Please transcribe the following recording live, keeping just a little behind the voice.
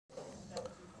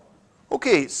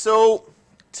Okay, so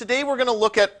today we're going to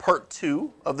look at part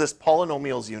 2 of this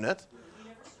polynomials unit.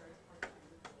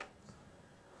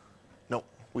 No,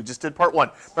 we just did part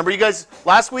 1. Remember, you guys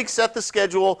last week set the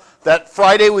schedule that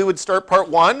Friday we would start part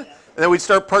 1, and then we'd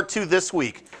start part 2 this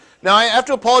week. Now, I have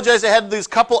to apologize. I had these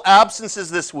couple absences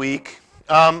this week.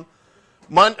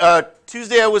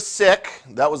 Tuesday I was sick.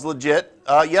 That was legit.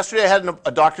 Yesterday I had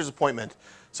a doctor's appointment.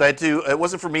 So I had to, it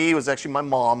wasn't for me, it was actually my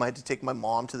mom. I had to take my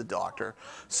mom to the doctor.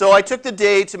 So I took the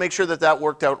day to make sure that that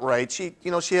worked out right. She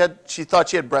thought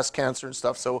she had breast cancer and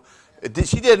stuff, so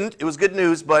she didn't. It was good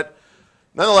news, but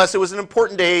nonetheless, it was an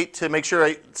important day to make sure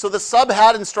so the sub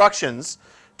had instructions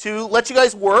to let you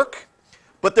guys work,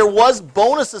 but there was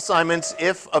bonus assignments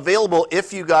if available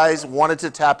if you guys wanted to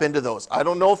tap into those. I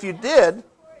don't know if you did.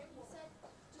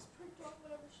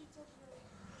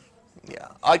 Yeah,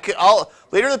 I'll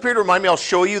later in the period, remind me, I'll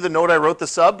show you the note I wrote the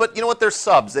sub, but you know what, they're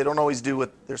subs. They don't always do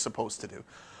what they're supposed to do.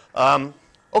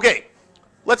 Okay,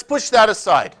 let's push that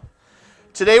aside.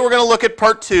 Today we're going to look at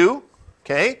part 2,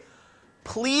 okay?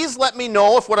 Please let me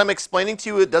know if what I'm explaining to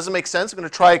you, it doesn't make sense. I'm going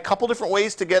to try a couple different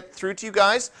ways to get through to you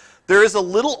guys. There is a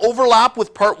little overlap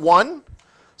with part 1.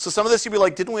 So some of this you'll be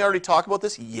like, didn't we already talk about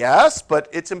this? Yes, but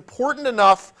it's important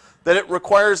enough that it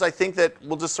requires, I think, that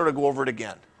we'll just sort of go over it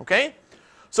again, okay?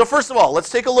 So first of all, let's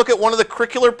take a look at one of the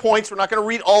curricular points. We're not going to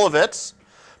read all of it,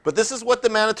 but this is what the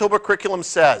Manitoba curriculum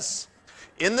says.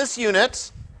 In this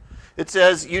unit, it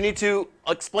says you need to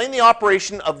explain the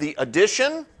operation of the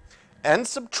addition and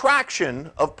subtraction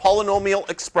of polynomial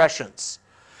expressions.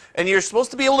 And you're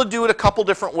supposed to be able to do it a couple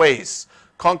different ways.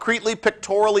 Concretely,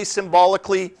 pictorially,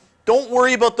 symbolically. Don't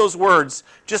worry about those words.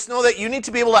 Just know that you need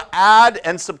to be able to add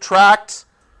and subtract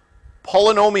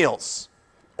polynomials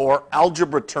or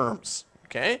algebra terms.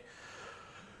 Okay?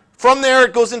 From there,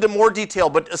 it goes into more detail,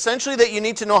 but essentially that you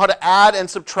need to know how to add and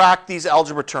subtract these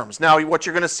algebra terms. Now, what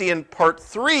you're going to see in part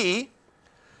 3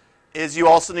 is you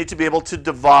also need to be able to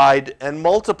divide and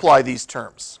multiply these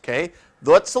terms. Okay?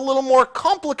 That's a little more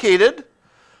complicated.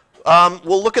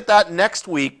 We'll look at that next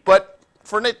week, but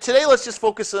for today, let's just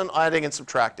focus on adding and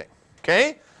subtracting.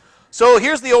 Okay? So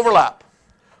here's the overlap.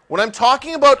 When I'm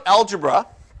talking about algebra,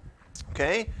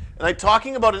 okay, and I'm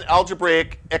talking about an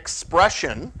algebraic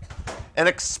expression. An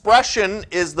expression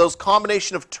is those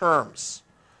combination of terms.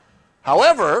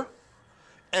 However,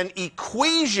 an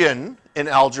equation in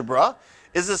algebra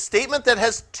is a statement that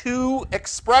has two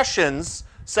expressions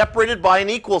separated by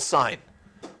an equal sign.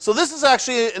 So this is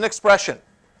actually an expression.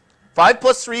 5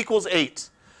 plus 3 equals 8.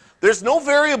 There's no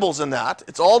variables in that.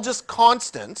 It's all just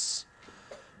constants.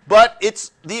 But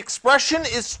the expression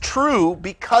is true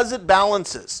because it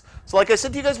balances. So like I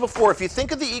said to you guys before, if you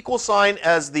think of the equal sign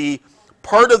as the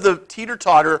part of the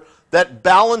teeter-totter that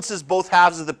balances both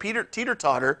halves of the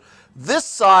teeter-totter, this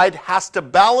side has to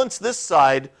balance this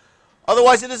side,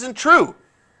 otherwise it isn't true.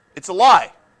 It's a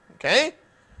lie, okay?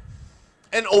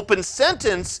 An open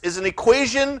sentence is an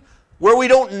equation where we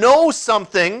don't know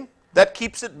something that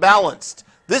keeps it balanced.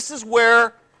 This is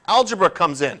where algebra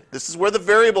comes in. This is where the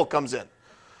variable comes in.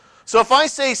 So if I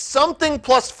say something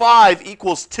plus 5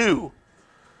 equals 2,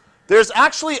 there's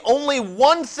actually only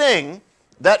one thing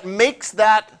that makes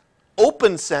that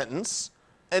open sentence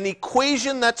an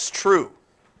equation that's true.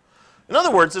 In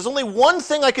other words, there's only one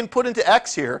thing I can put into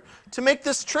x here to make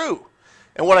this true.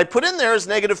 And what I put in there is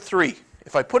negative 3.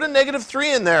 If I put a negative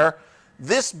 3 in there,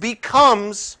 this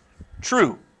becomes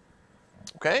true.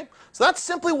 Okay? So that's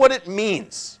simply what it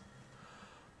means.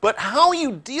 But how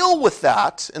you deal with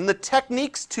that and the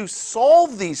techniques to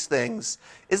solve these things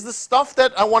is the stuff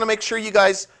that I want to make sure you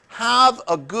guys have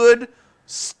a good,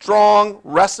 strong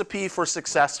recipe for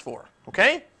success for.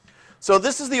 Okay? So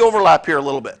this is the overlap here a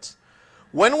little bit.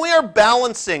 When we are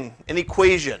balancing an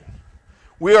equation,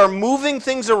 we are moving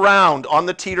things around on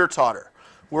the teeter-totter.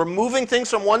 We're moving things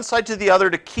from one side to the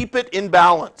other to keep it in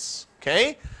balance.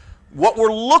 Okay? What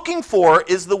we're looking for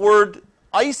is the word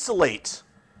isolate.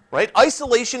 Right?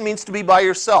 Isolation means to be by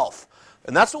yourself.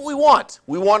 And that's what we want.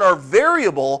 We want our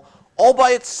variable all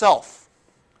by itself.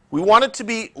 We want it to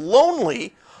be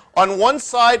lonely on one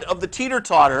side of the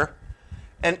teeter-totter,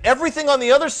 and everything on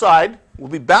the other side will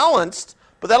be balanced,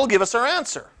 but that'll give us our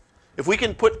answer. If we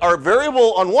can put our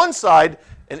variable on one side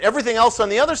and everything else on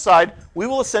the other side, we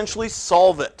will essentially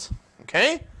solve it.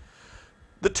 Okay?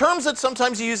 The terms that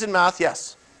sometimes you use in math,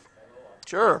 yes?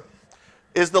 Sure.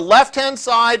 Is the left-hand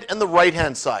side and the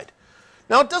right-hand side.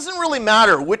 Now, it doesn't really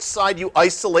matter which side you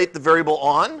isolate the variable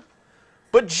on,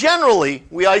 but generally,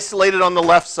 we isolate it on the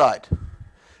left side,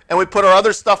 and we put our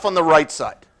other stuff on the right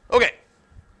side. Okay,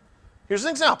 here's an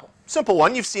example. Simple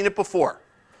one. You've seen it before.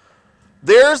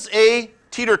 There's a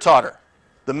teeter-totter.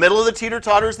 The middle of the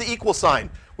teeter-totter is the equal sign.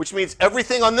 which means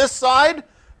everything on this side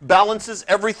balances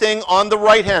everything on the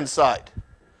right-hand side.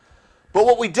 But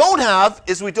what we don't have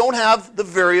is we don't have the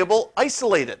variable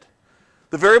isolated.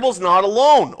 The variable's not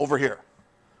alone over here.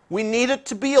 We need it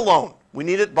to be alone. We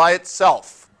need it by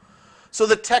itself. So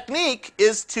the technique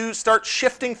is to start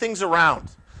shifting things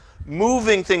around,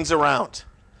 moving things around,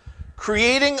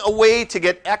 creating a way to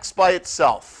get x by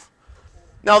itself.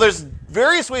 Now there's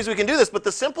various ways we can do this, but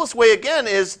the simplest way again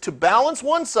is to balance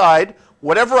one side.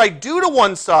 Whatever I do to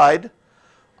one side,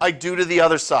 I do to the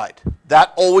other side.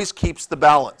 That always keeps the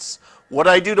balance. What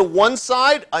I do to one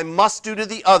side, I must do to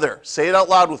the other. Say it out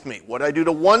loud with me. What I do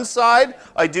to one side,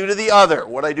 I do to the other.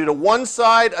 What I do to one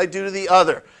side, I do to the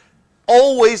other.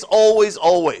 Always, always,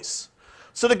 always.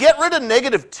 So to get rid of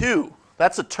 -2,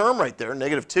 that's a term right there,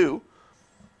 -2,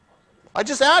 I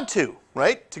just add 2,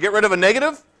 right? To get rid of a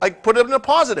negative, I put it in a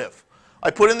positive. I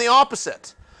put in the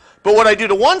opposite. But what I do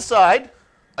to one side,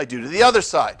 I do to the other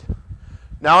side.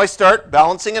 Now I start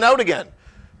balancing it out again.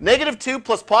 -2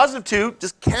 plus +2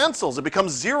 just cancels. It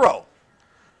becomes 0,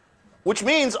 which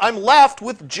means I'm left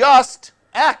with just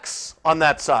x on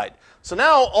that side. So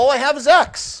now all I have is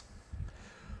x.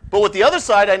 But with the other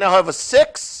side, I now have a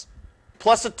 6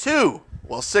 plus a 2.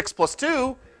 Well, 6 plus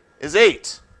 2 is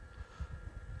 8.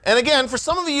 And again, for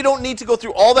some of you, you don't need to go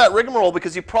through all that rigmarole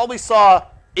because you probably saw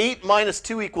 8 minus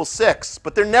 2 equals 6.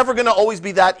 But they're never going to always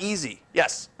be that easy.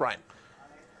 Yes, Brian.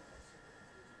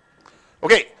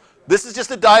 Okay, this is just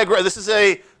a diagram. This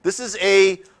is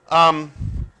a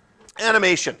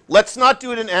animation. Let's not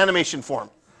do it in animation form.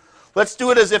 Let's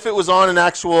do it as if it was on an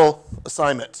actual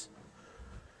assignment.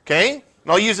 Okay?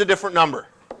 And I'll use a different number.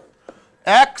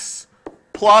 X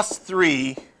plus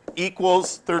 3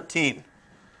 equals 13.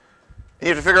 You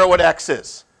have to figure out what x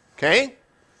is. Okay?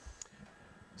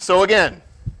 So again,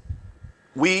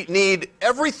 we need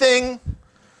everything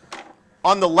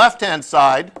on the left-hand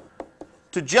side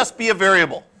to just be a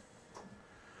variable.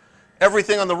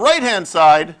 Everything on the right-hand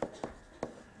side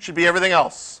should be everything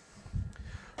else.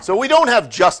 So we don't have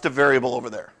just a variable over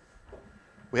there.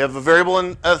 We have a variable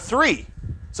in 3.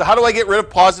 So how do I get rid of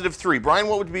 +3? Brian,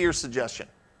 what would be your suggestion?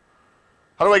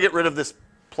 How do I get rid of this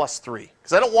 +3?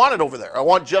 Because I don't want it over there. I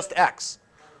want just x.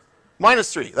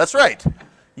 -3. That's right.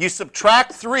 You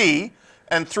subtract 3,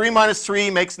 and 3 minus 3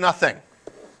 makes nothing.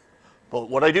 But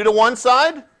what I do to one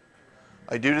side,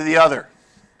 I do to the other.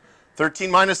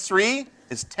 13 minus 3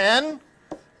 is 10.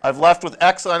 I've left with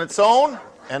x on its own,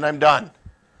 and I'm done.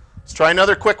 Let's try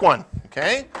another quick one.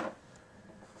 Okay?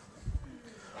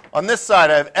 On this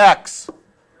side, I have x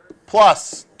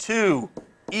plus 2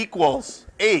 equals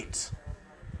 8.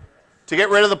 To get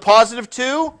rid of the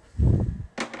 +2,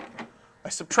 I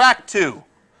subtract 2.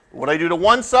 What I do to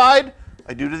one side,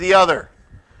 I do to the other.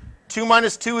 2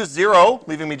 minus 2 is 0,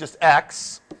 leaving me just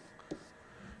x.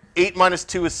 8 minus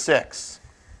 2 is 6.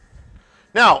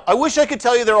 Now, I wish I could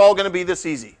tell you they're all going to be this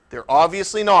easy. They're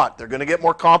obviously not. They're going to get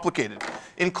more complicated,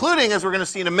 including, as we're going to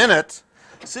see in a minute,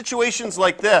 situations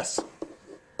like this,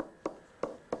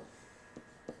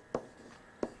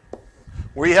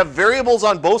 where you have variables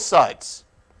on both sides.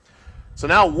 So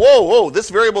now, whoa, this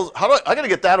variable, I got to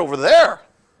get that over there.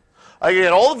 I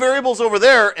get all the variables over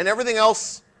there and everything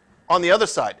else on the other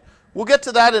side. We'll get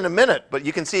to that in a minute, but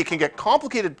you can see it can get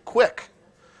complicated quick.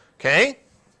 Okay?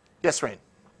 Yes, Rain?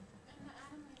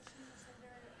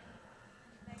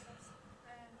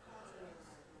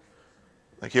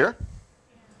 Like here?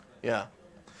 Yeah.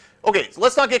 Okay, so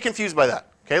let's not get confused by that.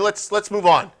 Okay, let's move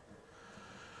on.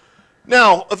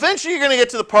 Now, eventually you're going to get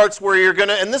to the parts where you're going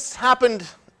to, and this happened,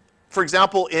 for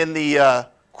example, in the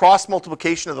cross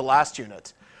multiplication of the last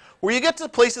unit, where you get to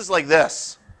places like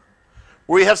this,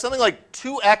 where you have something like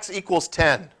 2x equals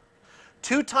 10.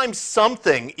 2 times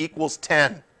something equals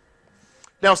 10.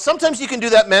 Now, sometimes you can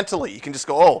do that mentally. You can just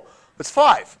go, oh, it's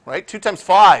 5, right? 2 times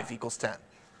 5 equals 10.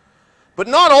 But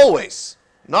not always.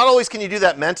 Not always can you do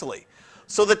that mentally.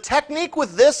 So the technique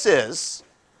with this is,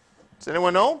 does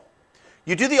anyone know?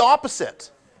 You do the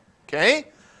opposite. Okay?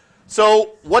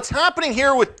 So what's happening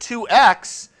here with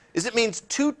 2x is it means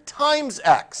 2 times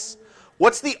x.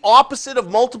 What's the opposite of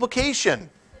multiplication?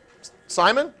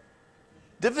 Simon?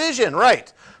 Division,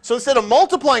 right. So instead of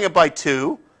multiplying it by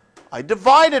 2, I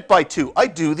divide it by 2. I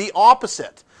do the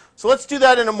opposite. So let's do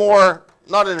that in a more,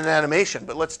 not in an animation,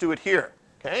 but let's do it here.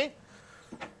 Okay?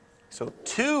 So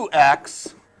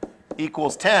 2x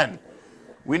equals 10.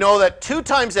 We know that 2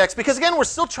 times x, because again, we're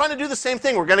still trying to do the same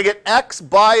thing. We're going to get x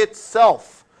by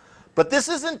itself. But this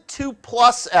isn't 2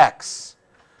 plus x.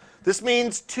 This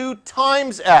means 2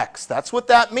 times x. That's what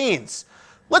that means.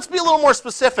 Let's be a little more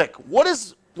specific. What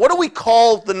do we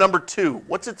call the number 2?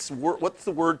 What's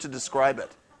the word to describe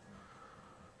it?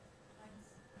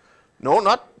 No,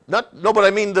 no, but I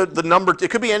mean the number, it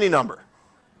could be any number.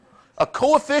 A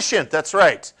coefficient, that's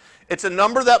right. It's a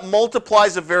number that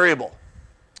multiplies a variable,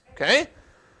 okay?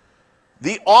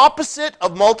 The opposite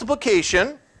of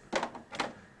multiplication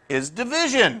is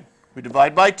division. We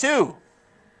divide by 2.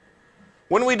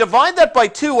 When we divide that by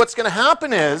 2, what's going to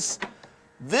happen is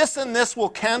this and this will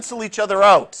cancel each other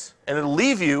out, and it'll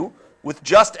leave you with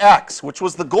just x, which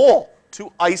was the goal,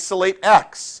 to isolate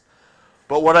x.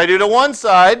 But what I do to one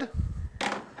side,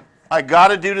 I got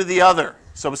to do to the other.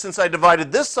 So since I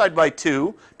divided this side by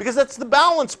 2, because that's the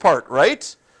balance part,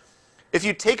 right? If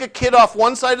you take a kid off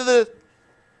one side of the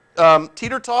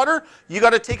teeter-totter, you got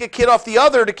to take a kid off the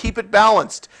other to keep it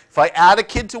balanced. If I add a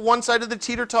kid to one side of the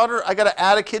teeter-totter, I got to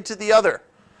add a kid to the other.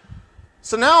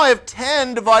 So now I have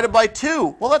 10 divided by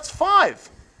 2. Well, that's 5.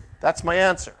 That's my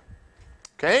answer.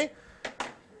 Okay?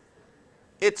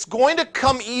 It's going to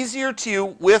come easier to you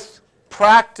with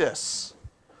practice.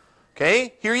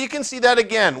 Okay? Here you can see that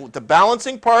again. With the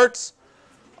balancing parts,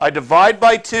 I divide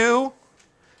by 2,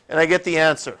 and I get the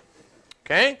answer.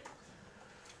 Okay?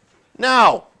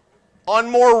 Now, on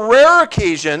more rare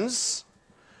occasions,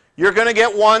 you're going to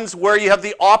get ones where you have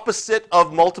the opposite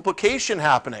of multiplication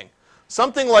happening.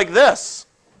 Something like this.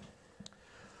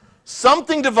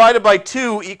 Something divided by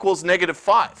 2 equals negative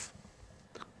 5.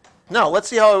 Now, let's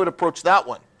see how I would approach that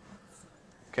one.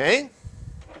 Okay?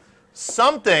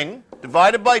 Something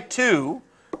divided by 2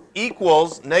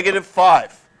 equals negative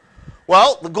 5.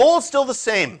 Well, the goal is still the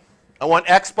same. I want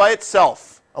x by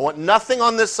itself. I want nothing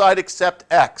on this side except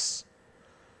x.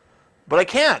 But I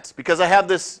can't because I have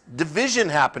this division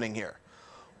happening here.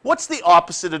 What's the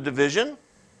opposite of division?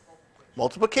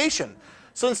 Multiplication.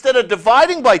 So instead of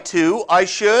dividing by 2, I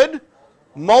should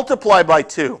multiply by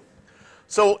 2.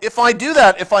 So if I do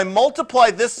that, if I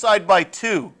multiply this side by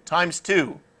 2 times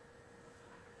 2,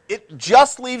 it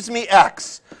just leaves me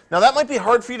x. Now that might be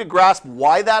hard for you to grasp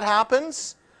why that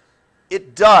happens.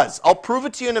 It does. I'll prove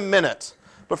it to you in a minute.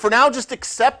 But for now, just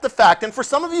accept the fact, and for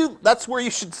some of you, that's where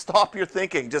you should stop your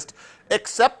thinking. Just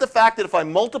accept the fact that if I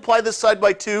multiply this side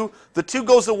by 2, the 2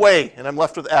 goes away, and I'm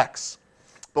left with x.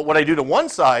 But what I do to one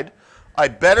side, I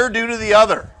better do to the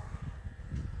other.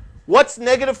 What's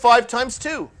negative 5 times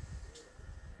 2?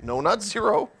 No, not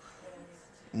 0.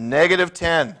 Negative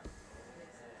 10.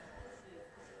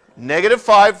 Negative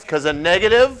 5, because a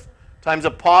negative times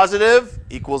a positive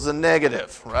equals a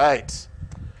negative. Right.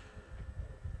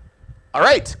 All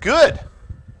right, good.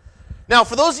 Now,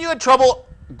 for those of you who had trouble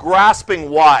grasping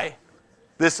why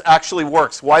this actually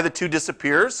works, why the 2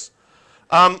 disappears,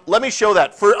 let me show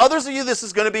that. For others of you, this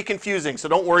is going to be confusing, so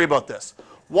don't worry about this.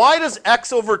 Why does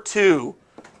x over 2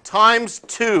 times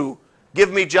 2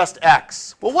 give me just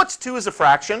x? Well, what's 2 as a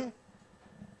fraction?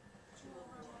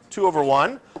 2 over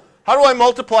 1. How do I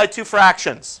multiply 2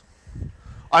 fractions?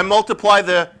 I multiply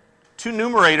the 2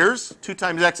 numerators. 2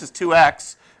 times x is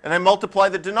 2x. And I multiply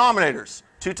the denominators.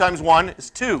 2 times 1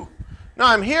 is 2. Now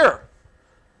I'm here.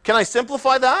 Can I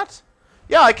simplify that?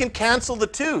 Yeah, I can cancel the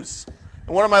 2's.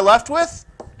 And what am I left with?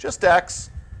 Just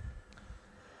x.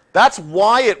 That's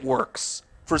why it works.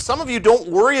 For some of you, don't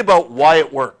worry about why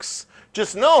it works.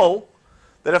 Just know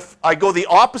that if I go the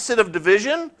opposite of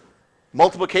division,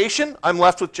 multiplication, I'm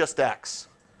left with just x.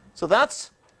 So that's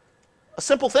a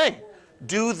simple thing.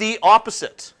 Do the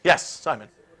opposite. Yes, Simon.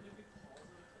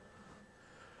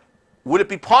 Would it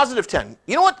be positive 10?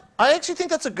 You know what? I actually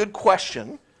think that's a good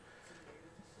question.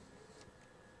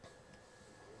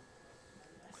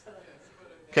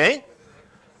 Okay?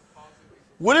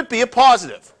 Would it be a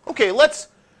positive? Okay,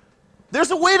 there's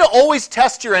a way to always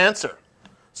test your answer.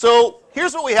 So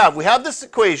here's what we have. We have this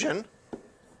equation,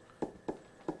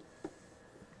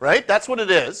 right? That's what it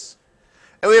is.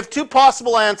 And we have 2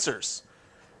 possible answers,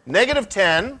 negative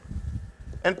 10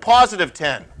 and positive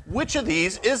 10. Which of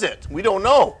these is it? We don't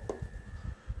know.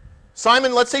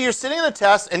 Simon, let's say you're sitting in a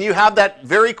test and you have that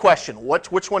very question.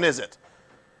 Which one is it?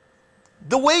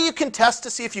 The way you can test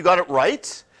to see if you got it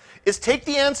right is take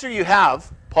the answer you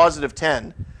have, positive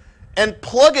 10, and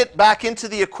plug it back into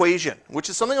the equation, which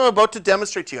is something I'm about to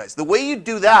demonstrate to you guys. The way you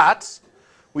do that,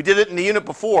 we did it in the unit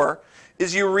before,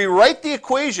 is you rewrite the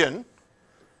equation,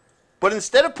 but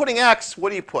instead of putting x, what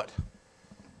do you put?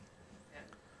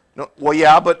 No, well,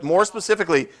 yeah, but more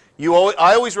specifically,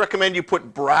 I always recommend you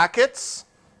put brackets.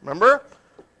 Remember?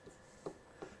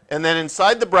 And then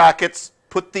inside the brackets,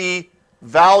 put the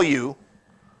value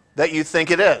that you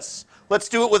think it is. Let's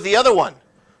do it with the other one.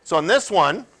 So on this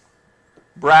one,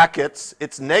 brackets,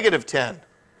 it's negative 10.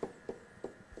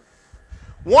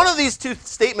 One of these 2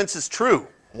 statements is true.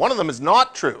 One of them is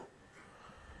not true.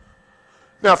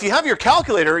 Now, if you have your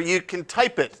calculator, you can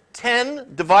type it.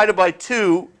 10 divided by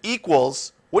 2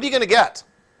 equals what are you going to get?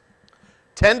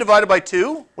 10 divided by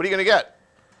 2, what are you going to get?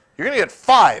 You're going to get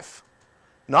 5.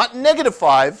 Not negative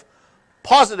 5,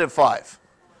 positive 5.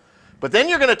 But then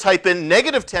you're going to type in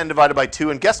negative 10 divided by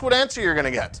 2, and guess what answer you're going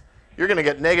to get? You're going to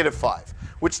get negative 5,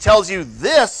 which tells you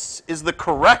this is the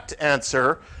correct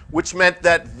answer, which meant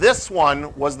that this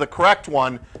one was the correct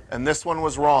one, and this one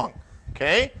was wrong.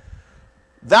 Okay?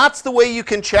 That's the way you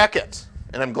can check it.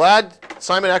 And I'm glad,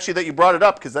 Simon, actually, that you brought it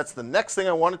up, because that's the next thing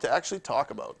I wanted to actually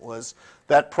talk about, was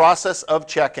that process of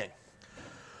checking.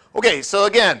 Okay, so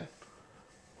again,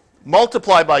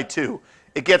 multiply by 2.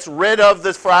 It gets rid of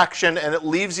this fraction, and it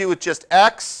leaves you with just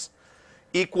x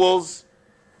equals,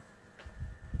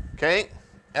 okay,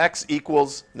 x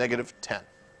equals negative 10.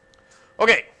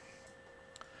 Okay,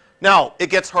 now it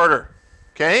gets harder,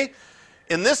 okay?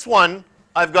 In this one,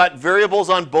 I've got variables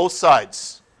on both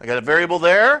sides. I got a variable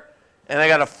there, and I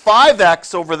got a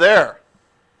 5x over there.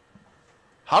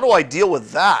 How do I deal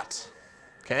with that?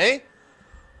 Okay?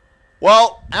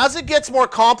 Well, as it gets more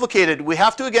complicated, we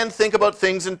have to again think about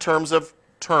things in terms of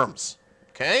terms.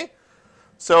 Okay?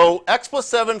 So x plus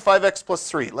 7, 5x plus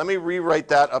 3. Let me rewrite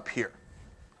that up here.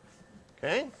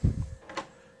 Okay?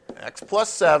 X plus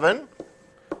 7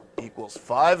 equals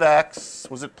 5x.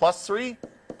 Was it plus 3?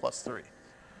 Plus 3.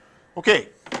 Okay.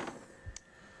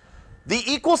 The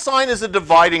equal sign is a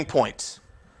dividing point.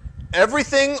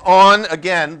 Everything on,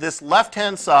 again, this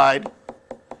left-hand side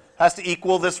has to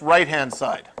equal this right-hand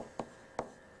side.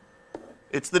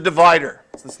 It's the divider.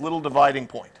 It's this little dividing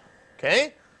point.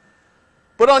 Okay?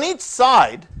 But on each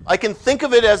side, I can think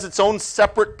of it as its own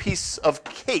separate piece of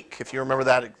cake, if you remember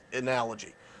that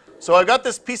analogy. So I've got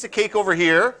this piece of cake over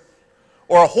here,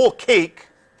 or a whole cake,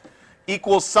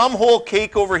 equals some whole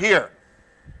cake over here.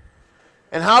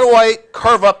 And how do I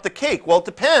carve up the cake? Well, it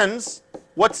depends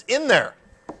what's in there.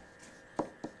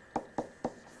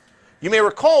 You may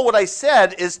recall what I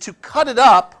said is to cut it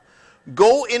up,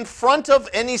 go in front of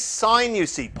any sign you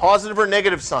see, positive or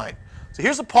negative sign. So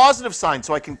here's a positive sign,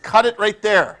 so I can cut it right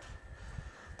there.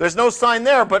 There's no sign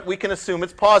there, but we can assume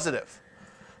it's positive.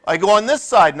 I go on this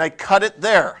side and I cut it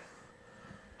there.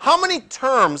 How many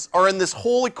terms are in this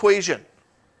whole equation?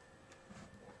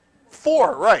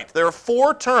 4, right. There are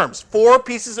 4 terms, 4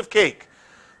 pieces of cake.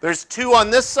 There's 2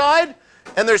 on this side,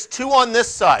 and there's 2 on this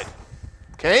side.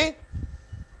 Okay?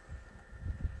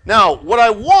 Now, what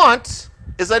I want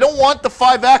is I don't want the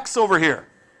 5x over here.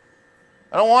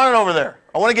 I don't want it over there.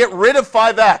 I want to get rid of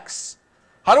 5x.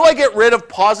 How do I get rid of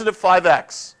positive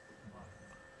 5x?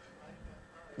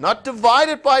 Not divide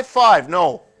it by 5.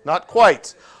 No, not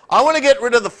quite. I want to get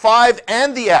rid of the 5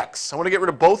 and the x. I want to get rid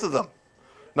of both of them.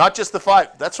 Not just the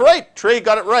 5. That's right. Trey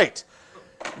got it right.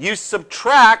 You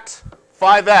subtract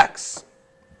 5x.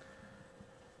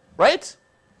 Right?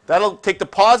 That'll take the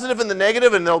positive and the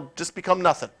negative, and they'll just become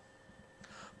nothing.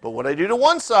 But what I do to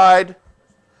one side,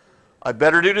 I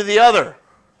better do to the other.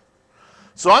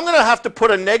 So I'm going to have to put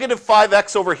a negative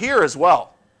 5x over here as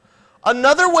well.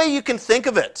 Another way you can think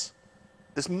of it,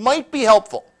 this might be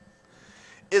helpful,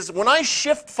 is when I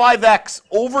shift 5x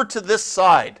over to this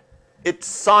side, its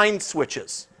sign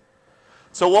switches.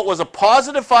 So what was a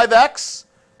positive 5x,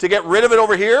 to get rid of it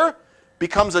over here,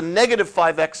 becomes a negative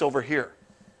 5x over here.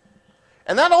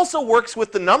 And that also works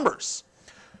with the numbers.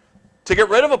 To get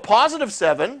rid of a positive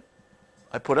 7,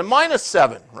 I put a minus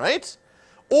 7, right?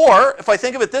 Or, if I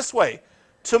think of it this way,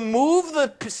 to move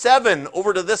the 7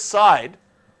 over to this side,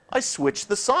 I switch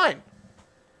the sign.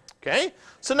 Okay?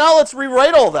 So now let's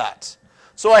rewrite all that.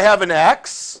 So I have an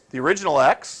x, the original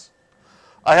x.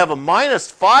 I have a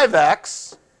minus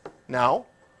 5x now.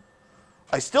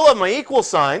 I still have my equal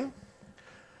sign.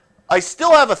 I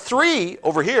still have a 3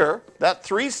 over here. That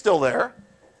 3 is still there.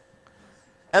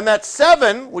 And that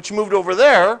 7, which moved over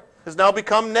there, has now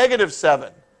become negative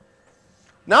 7.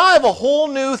 Now I have a whole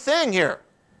new thing here.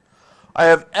 I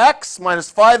have x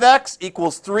minus 5x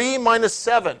equals 3 minus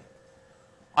 7.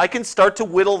 I can start to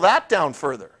whittle that down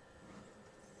further.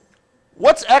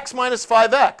 What's x minus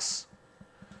 5x?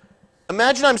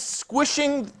 Imagine I'm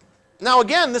squishing. Now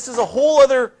again, this is a whole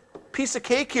other piece of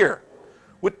cake here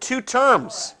with 2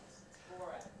 terms.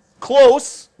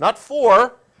 Close, not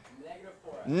 4.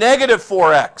 Negative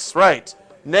 4x, right.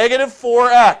 Negative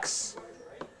 4x.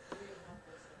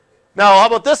 Now, how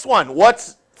about this one?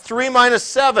 What's 3 minus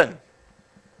 7?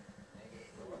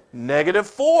 Negative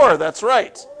 4, that's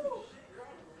right.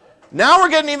 Now we're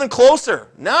getting even closer.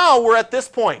 Now we're at this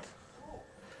point.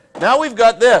 Now we've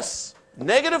got this.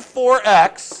 Negative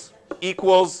 4x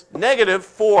equals negative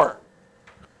 4.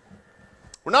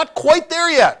 We're not quite there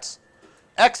yet.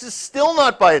 X is still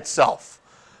not by itself.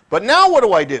 But now what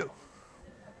do I do?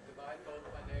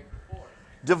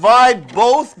 divide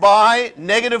both by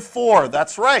 -4.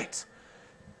 That's right.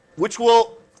 Which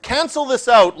will cancel this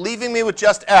out, leaving me with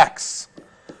just x.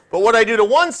 But what I do to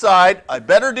one side, I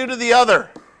better do to the other.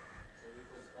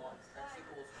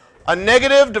 A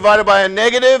negative divided by a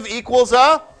negative equals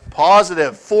a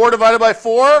positive. 4 divided by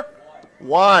 4?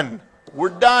 1. We're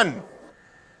done.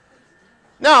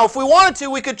 Now, if we wanted to,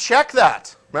 we could check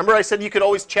that. Remember I said you could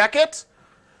always check it?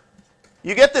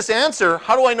 You get this answer.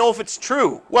 How do I know if it's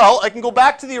true? Well, I can go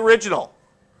back to the original,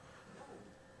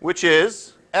 which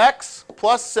is x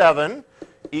plus 7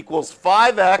 equals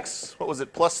 5x, what was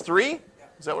it, plus 3?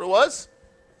 Is that what it was?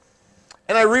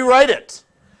 And I rewrite it.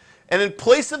 And in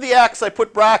place of the x, I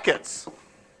put brackets.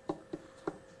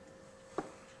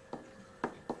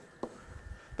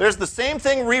 There's the same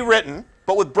thing rewritten,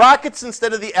 but with brackets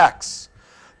instead of the x.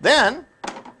 Then,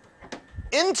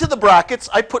 into the brackets,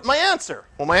 I put my answer.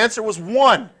 Well, my answer was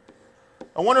 1.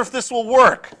 I wonder if this will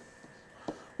work.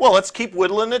 Well, let's keep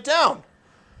whittling it down.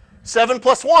 7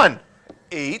 plus 1,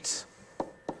 8.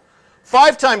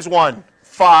 5 times 1,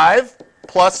 5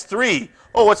 plus 3.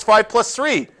 Oh, what's 5 plus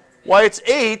 3? Why, it's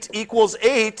 8 equals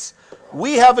 8.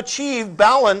 We have achieved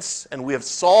balance, and we have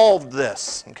solved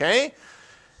this, okay?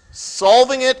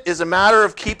 Solving it is a matter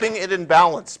of keeping it in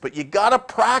balance, but you got to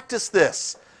practice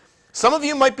this. Some of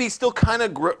you might be still kind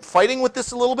of fighting with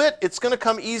this a little bit. It's going to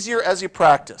come easier as you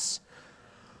practice.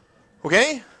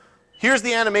 Okay? Here's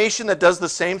the animation that does the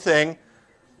same thing.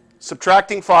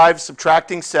 Subtracting 5,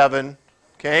 subtracting 7.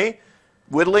 Okay?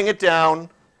 Whittling it down.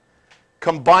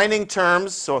 Combining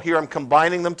terms. So here I'm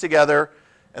combining them together.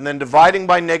 And then dividing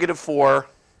by -4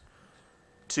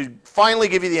 to finally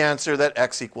give you the answer that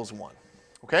x equals 1.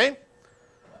 Okay?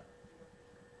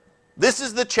 This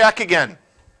is the check again.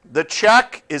 The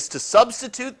check is to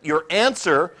substitute your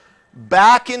answer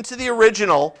back into the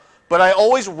original, but I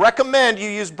always recommend you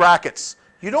use brackets.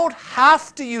 You don't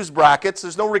have to use brackets.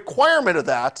 There's no requirement of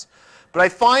that, but I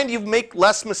find you make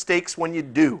less mistakes when you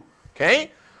do.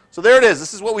 Okay? So there it is.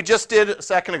 This is what we just did a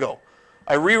second ago.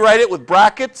 I rewrite it with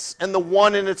brackets and the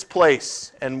 1 in its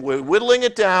place, and we're whittling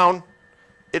it down.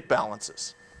 It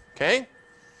balances. Okay?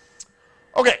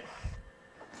 Okay.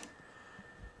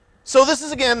 So this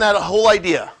is, again, that whole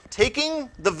idea. Taking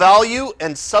the value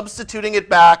and substituting it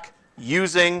back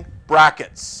using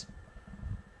brackets.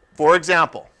 For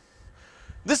example,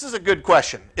 this is a good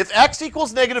question. If x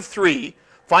equals -3,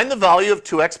 find the value of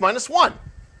 2x minus 1.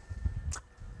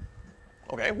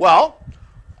 Okay, well,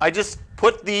 I just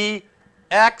put the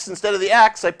x instead of the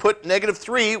x, I put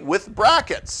 -3 with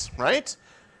brackets, right?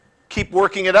 Keep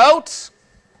working it out,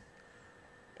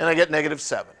 and I get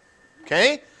 -7.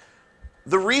 Okay?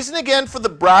 The reason, again, for the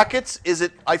brackets is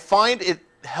I find it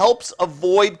helps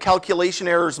avoid calculation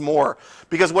errors more.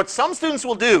 Because what some students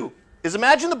will do is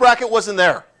imagine the bracket wasn't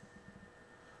there.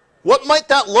 What might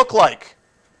that look like?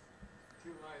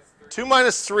 2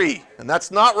 minus 3. And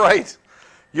that's not right.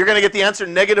 You're going to get the answer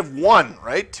 -1,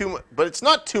 right? But it's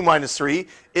not 2 minus 3.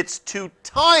 It's 2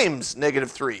 times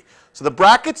 -3. So the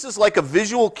brackets is like a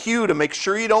visual cue to make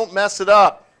sure you don't mess it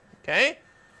up. Okay?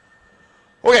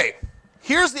 Okay.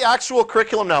 Here's the actual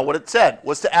curriculum now. What it said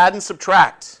was to add and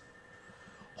subtract.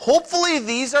 Hopefully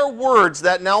these are words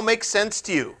that now make sense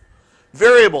to you.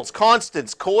 Variables,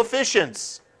 constants,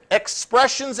 coefficients,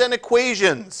 expressions and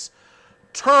equations,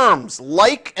 terms,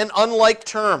 like and unlike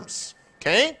terms.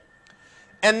 Okay?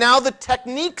 And now the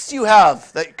techniques you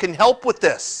have that can help with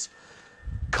this.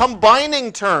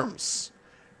 Combining terms,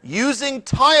 using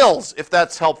tiles if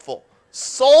that's helpful,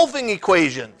 solving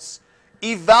equations,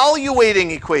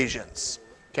 evaluating equations.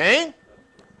 Okay?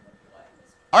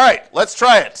 All right, let's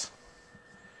try it.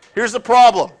 Here's the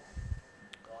problem.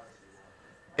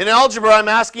 In algebra, I'm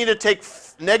asking you to take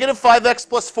 -5x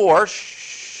plus 4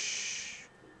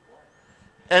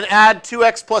 and add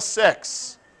 2x plus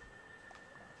 6.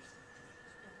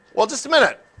 Well, just a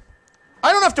minute.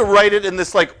 I don't have to write it in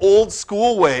this like old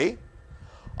school way.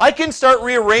 I can start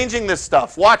rearranging this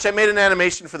stuff. Watch, I made an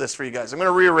animation for this for you guys. I'm going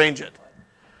to rearrange it.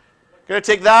 I'm going to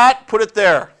take that, put it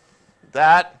there.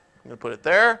 That, I'm going to put it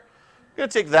there. I'm going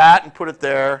to take that and put it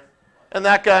there. And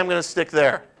that guy I'm going to stick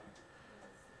there.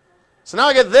 So now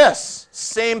I get this.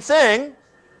 Same thing,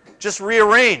 just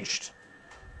rearranged.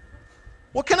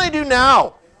 What can I do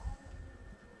now?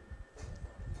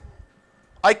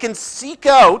 I can seek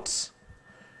out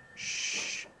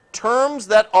terms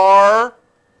that are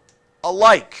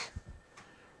alike.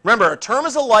 Remember, a term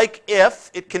is alike if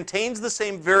it contains the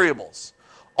same variables.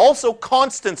 Also,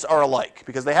 constants are alike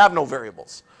because they have no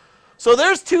variables. So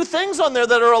there's 2 things on there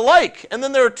that are alike, and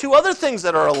then there are 2 other things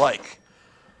that are alike.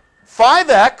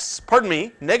 5x, pardon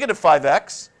me,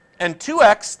 -5x, and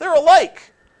 2x, they're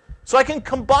alike. So I can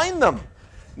combine them.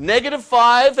 Negative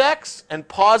 5x and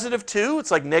positive 2,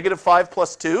 it's like negative 5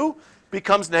 plus 2,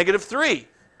 becomes negative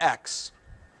 3x.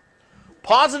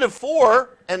 Positive 4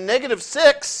 and negative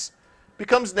 6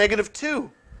 becomes negative 2.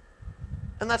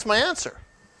 And that's my answer.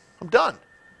 I'm done.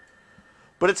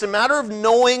 But it's a matter of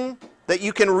knowing that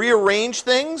you can rearrange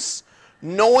things,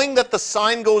 knowing that the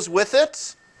sign goes with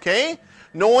it, okay?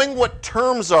 Knowing what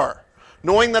terms are,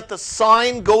 knowing that the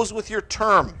sign goes with your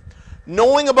term,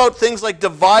 knowing about things like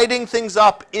dividing things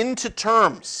up into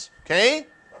terms, okay?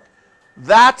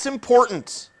 That's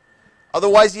important.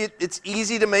 Otherwise, it's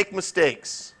easy to make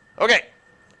mistakes. Okay.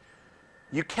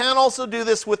 You can also do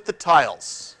this with the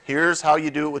tiles. Here's how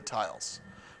you do it with tiles.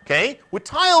 Okay? With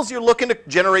tiles, you're looking to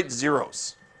generate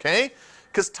zeros. Okay?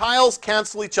 Because tiles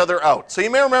cancel each other out. So you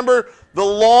may remember the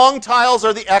long tiles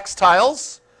are the x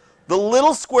tiles. The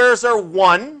little squares are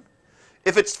 1.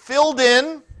 If it's filled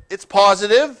in, it's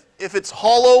positive. If it's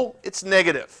hollow, it's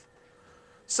negative.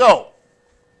 So,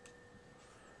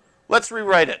 let's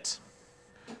rewrite it.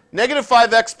 Negative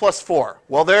 5x plus 4.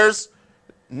 Well, there's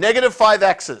negative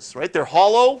 5x's, right? They're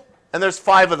hollow, and there's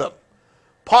 5 of them.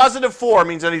 Positive 4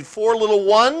 means I need 4 little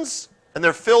ones, and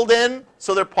they're filled in,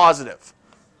 so they're positive.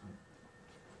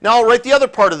 Now I'll write the other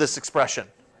part of this expression.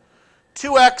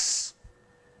 2x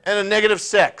and a negative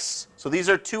 6. So these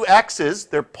are two x's.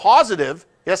 They're positive.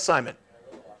 Yes, Simon?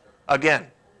 Again.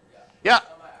 Yeah.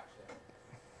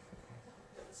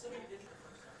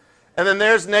 And then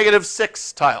there's negative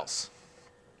 6 tiles.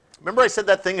 Remember I said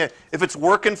that thing, if it's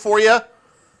working for you,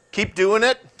 keep doing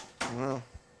it? Well,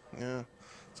 yeah,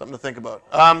 something to think about.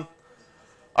 All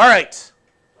right.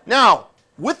 Now,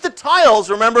 with the tiles,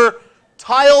 remember,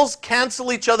 tiles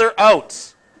cancel each other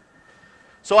out.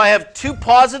 So I have 2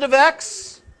 positive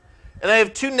x, and I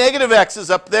have 2 negative x's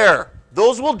up there.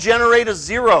 Those will generate a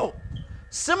 0.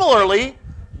 Similarly,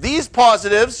 these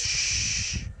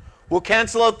positives will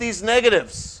cancel out these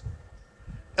negatives.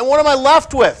 And what am I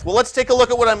left with? Well, let's take a look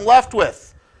at what I'm left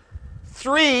with.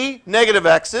 3 negative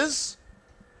x's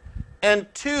and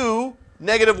 2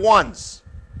 negative 1's.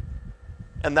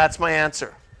 And that's my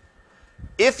answer.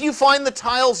 If you find the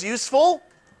tiles useful,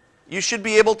 you should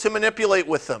be able to manipulate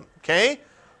with them, okay?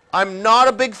 I'm not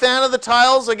a big fan of the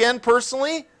tiles, again,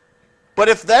 personally, but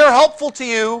if they're helpful to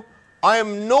you, I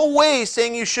am no way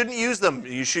saying you shouldn't use them.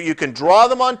 You can draw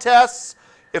them on tests.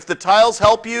 If the tiles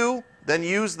help you, then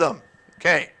use them,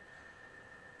 okay?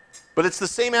 But it's the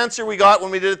same answer we got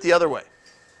when we did it the other way.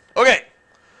 Okay,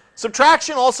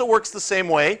 subtraction also works the same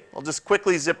way. I'll just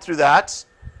quickly zip through that.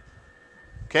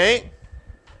 Okay,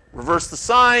 reverse the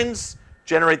signs,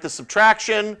 generate the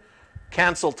subtraction,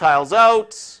 cancel tiles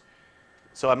out.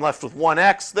 So I'm left with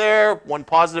 1x there, 1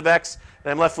 positive x,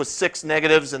 and I'm left with 6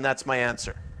 negatives, and that's my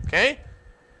answer. Okay?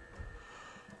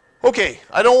 Okay,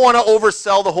 I don't want to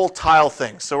oversell the whole tile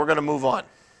thing, so we're going to move on.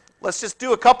 Let's just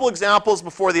do a couple examples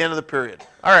before the end of the period.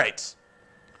 All right.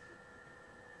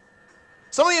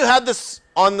 Some of you had this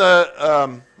on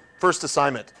the first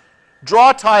assignment.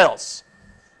 Draw tiles.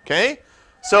 Okay?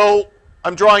 So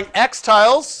I'm drawing x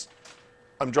tiles.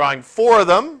 I'm drawing 4 of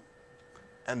them,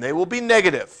 and they will be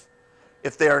negative.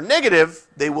 If they are negative,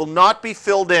 they will not be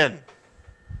filled in.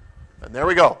 And there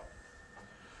we go.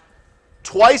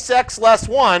 Twice x less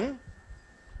 1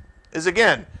 is,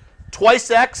 again, twice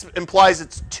x implies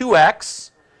it's 2x.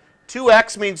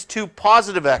 2x means 2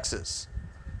 positive x's.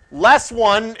 Less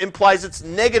 1 implies it's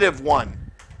negative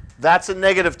 1. That's a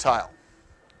negative tile.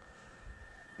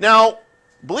 Now,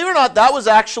 believe it or not, that was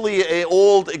actually an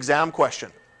old exam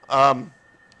question.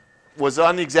 Was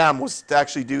on the exam was to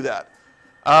actually do that.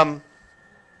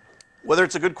 Whether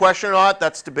it's a good question or not,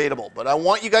 that's debatable. But I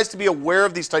want you guys to be aware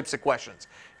of these types of questions.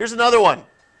 Here's another one.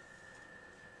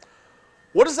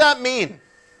 What does that mean?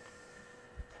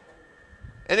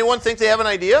 Anyone think they have an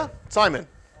idea? Simon.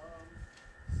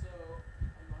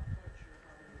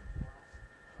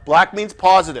 Black means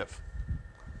positive.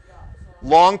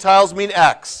 Long tiles mean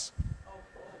x.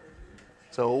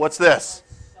 So what's this?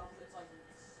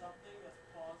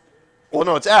 Oh,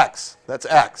 no, it's x. That's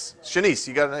x. Shanice,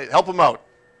 you got to help him out.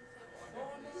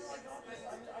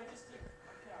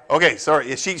 Okay,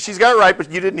 sorry. She's got it right,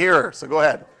 but you didn't hear her, so go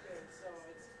ahead.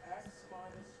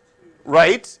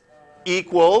 Right.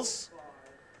 Equals.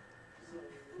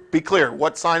 Be clear.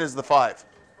 What sign is the 5?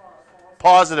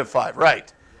 Positive 5.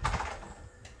 Right.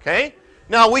 Okay.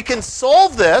 Now, we can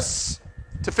solve this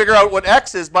to figure out what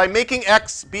x is by making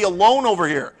x be alone over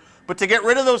here. But to get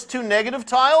rid of those 2 negative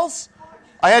tiles,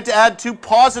 I had to add 2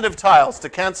 positive tiles to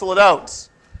cancel it out.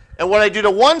 And what I do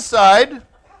to one side,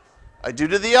 I do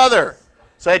to the other.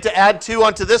 So I had to add 2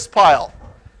 onto this pile.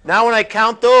 Now when I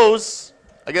count those,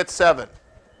 I get 7.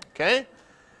 Okay?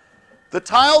 The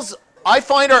tiles I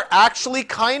find are actually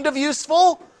kind of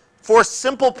useful for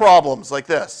simple problems like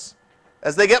this.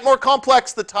 As they get more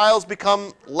complex, the tiles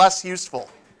become less useful.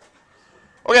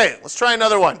 Okay, let's try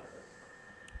another one.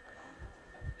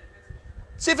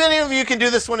 See if any of you can do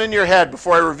this one in your head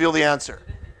before I reveal the answer.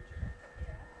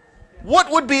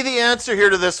 What would be the answer here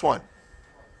to this one?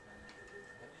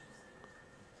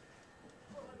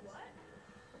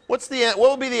 What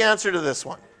would be the answer to this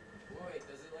one? Wait,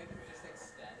 does it like just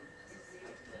extend?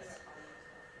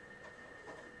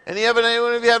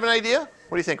 Anyone of you have an idea?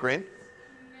 What do you think, Rain?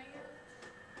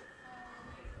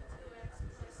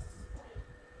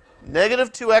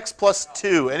 Negative 2x plus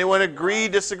 2. Anyone agree,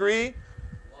 disagree?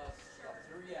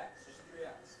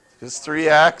 Just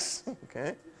 3x.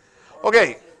 Okay.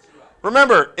 Okay.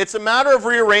 Remember, it's a matter of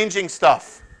rearranging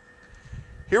stuff.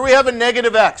 Here we have a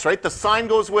negative x, right? The sign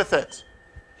goes with it.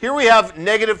 Here we have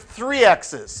negative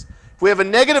 3x's. If we have a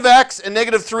negative x and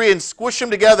negative 3 and squish them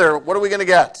together, what are we going to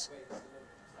get?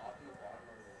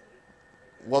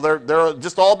 Well, they're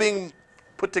just all being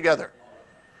put together.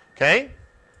 Okay?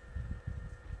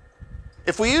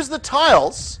 If we use the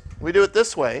tiles, we do it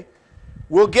this way,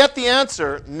 we'll get the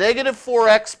answer, negative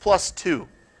 4x plus 2.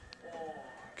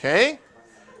 Okay?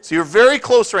 So you're very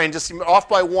close, Rain, just off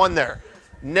by 1 there.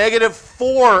 Negative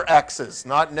 4x's,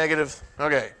 not negative.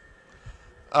 Okay.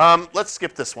 Let's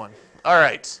skip this one. All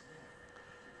right.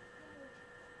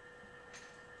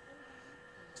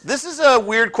 This is a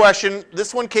weird question.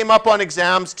 This one came up on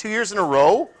exams 2 years in a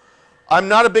row. I'm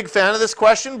not a big fan of this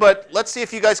question, but let's see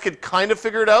if you guys could kind of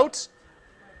figure it out.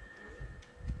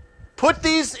 Put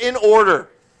these in order.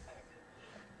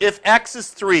 If x is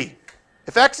 3.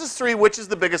 If x is 3, which is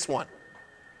the biggest one?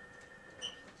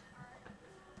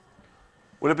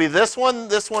 Would it be this one,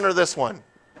 or this one?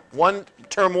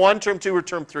 Term 1, term 2, or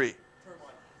term 3?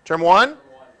 Term 1?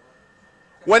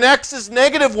 When x is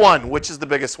negative 1, which is the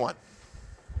biggest one?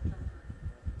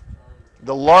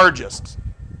 The largest.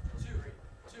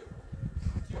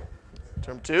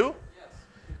 Term 2?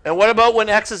 And what about when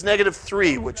x is negative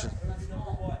 3, which is?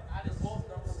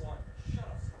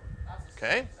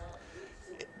 Okay.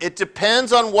 It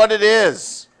depends on what it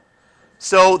is.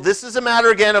 So this is a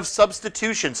matter, again, of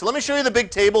substitution. So let me show you the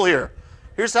big table here.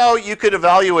 Here's how you could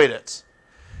evaluate it.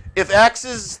 If x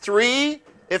is 3,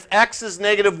 if x is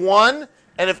negative 1,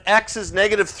 and if x is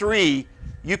negative 3,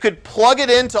 you could plug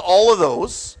it into all of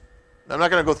those. I'm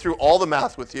not going to go through all the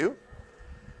math with you.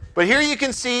 But here you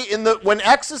can see when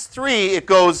x is 3, it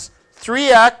goes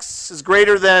 3x is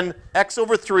greater than x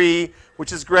over 3,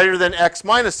 which is greater than x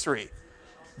minus 3.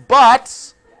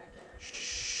 But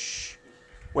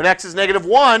when x is negative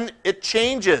 1, it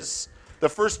changes. The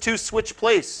first two switch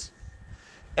place.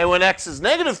 And when x is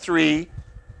negative 3,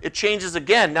 it changes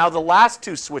again. Now the last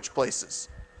two switch places.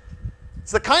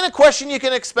 It's the kind of question you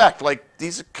can expect. Like,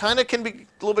 these kind of can be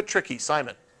a little bit tricky.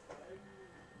 Simon.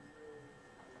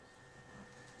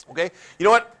 Okay, you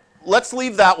know what? Let's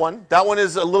leave that one. That one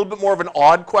is a little bit more of an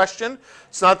odd question.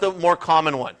 It's not the more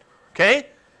common one. Okay?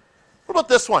 What about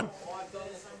this one?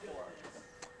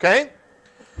 Okay?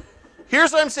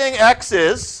 Here's what I'm saying x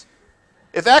is.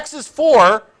 If x is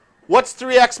 4, what's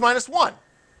 3x minus 1?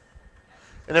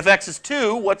 And if x is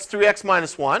 2, what's 3x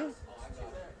minus 1?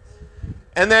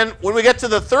 And then when we get to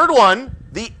the third one,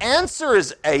 the answer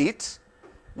is 8.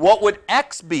 What would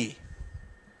x be?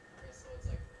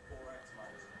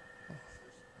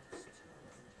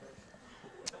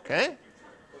 Okay?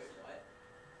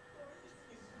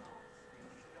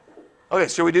 Okay,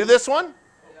 shall we do this one?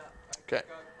 Okay.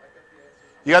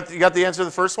 You got the answer to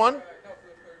the first one?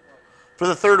 For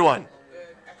the third one.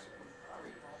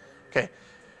 Okay.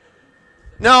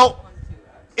 Now,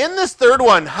 in this third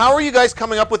one, how are you guys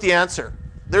coming up with the answer?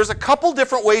 There's a couple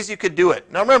different ways you could do it.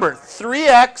 Now remember,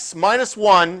 3x minus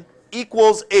 1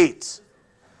 equals 8.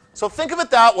 So think of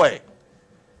it that way.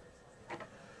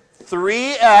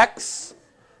 3x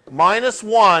minus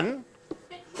 1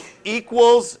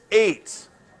 equals 8.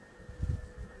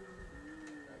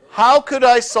 How could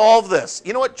I solve this?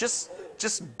 You know what? Just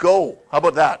go. How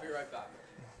about that?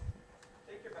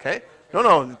 Okay?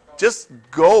 No. Just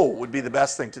go would be the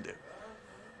best thing to do.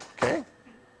 Okay?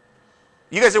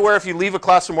 You guys are aware if you leave a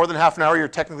class for more than half an hour, you're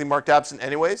technically marked absent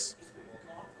anyways?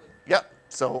 Yeah.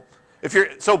 So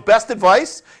best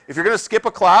advice, if you're going to skip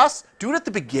a class, do it at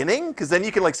the beginning, because then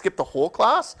you can like skip the whole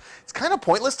class. It's kind of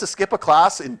pointless to skip a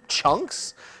class in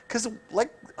chunks, because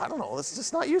like, I don't know, it's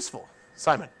just not useful.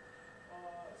 Simon.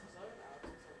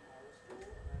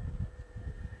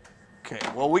 Okay,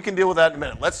 well, we can deal with that in a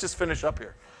minute. Let's just finish up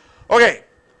here. Okay,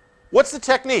 what's the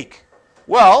technique?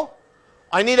 Well,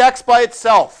 I need x by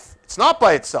itself. It's not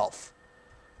by itself.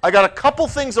 I got a couple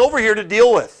things over here to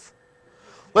deal with.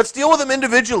 Let's deal with them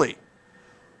individually.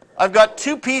 I've got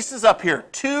two pieces up here,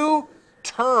 two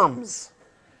terms.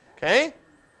 Okay?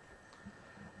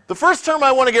 The first term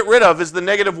I want to get rid of is the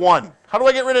 -1. How do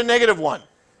I get rid of -1?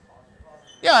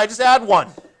 Yeah, I just add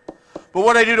 1. But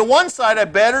what I do to one side, I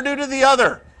better do to the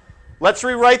other. Let's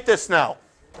rewrite this now.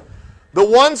 The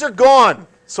 1's are gone,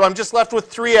 so I'm just left with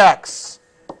 3x.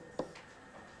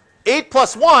 8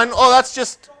 plus 1, oh, that's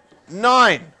just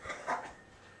 9.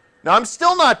 Now, I'm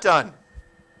still not done.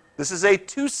 This is a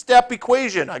two-step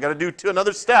equation. I got to do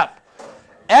another step.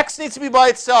 X needs to be by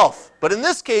itself. But in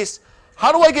this case,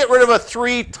 how do I get rid of a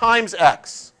 3 times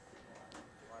x?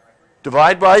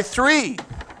 Divide by 3.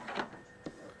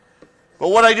 But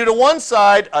what I do to one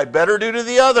side, I better do to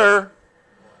the other.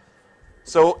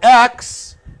 So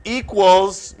x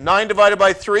equals 9 divided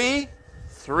by 3,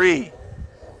 3.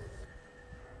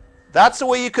 That's the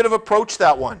way you could have approached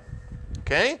that one.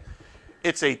 Okay?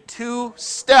 It's a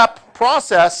two-step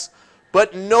process,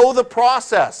 but know the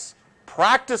process.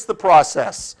 Practice the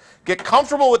process. Get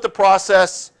comfortable with the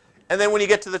process, and then when you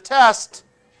get to the test,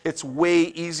 it's way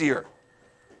easier.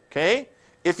 Okay?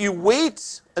 If you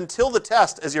wait until the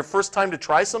test as your first time to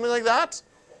try something like that,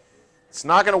 it's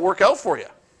not going to work out for you.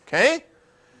 Okay?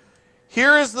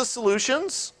 Here is the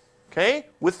solutions, okay,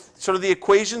 with sort of the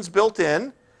equations built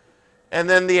in, and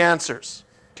then the answers.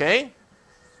 Okay?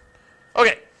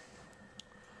 Okay.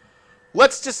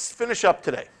 Let's just finish up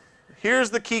today. Here's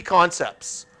the key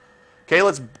concepts. Okay,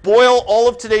 let's boil all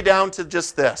of today down to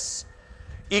just this.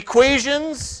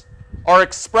 Equations are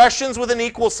expressions with an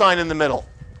equal sign in the middle.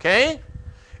 Okay?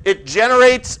 It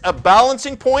generates a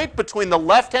balancing point between the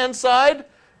left-hand side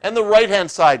and the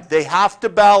right-hand side. They have to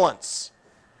balance.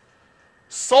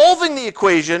 Solving the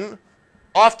equation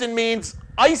often means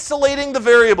isolating the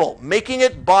variable, making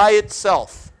it by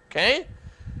itself. Okay?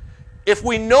 If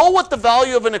we know what the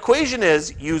value of an equation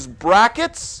is, use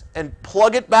brackets and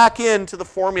plug it back into the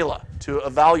formula to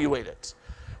evaluate it.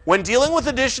 When dealing with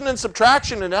addition and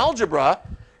subtraction in algebra,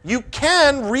 you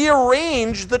can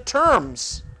rearrange the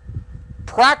terms.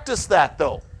 Practice that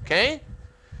though, okay?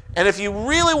 And if you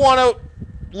really want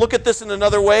to look at this in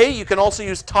another way, you can also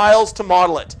use tiles to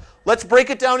model it. Let's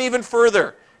break it down even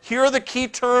further. Here are the key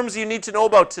terms you need to know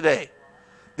about today.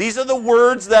 These are the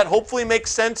words that hopefully make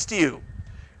sense to you.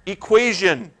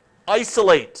 Equation,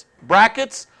 isolate,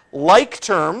 brackets, like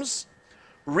terms,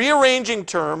 rearranging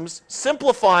terms,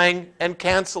 simplifying, and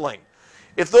canceling.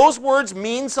 If those words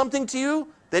mean something to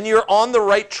you, then you're on the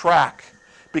right track,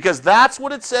 because that's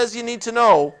what it says you need to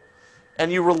know,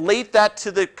 and you relate that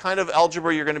to the kind of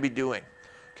algebra you're going to be doing.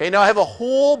 Okay, now I have a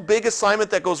whole big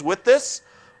assignment that goes with this.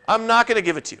 I'm not going to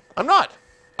give it to you. I'm not.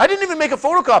 I didn't even make a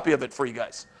photocopy of it for you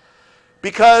guys,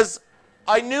 because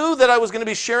I knew that I was going to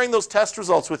be sharing those test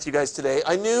results with you guys today.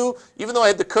 I knew, even though I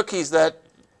had the cookies, that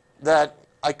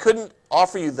I couldn't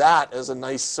offer you that as a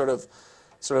nice sort of,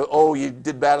 oh, you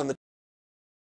did bad on the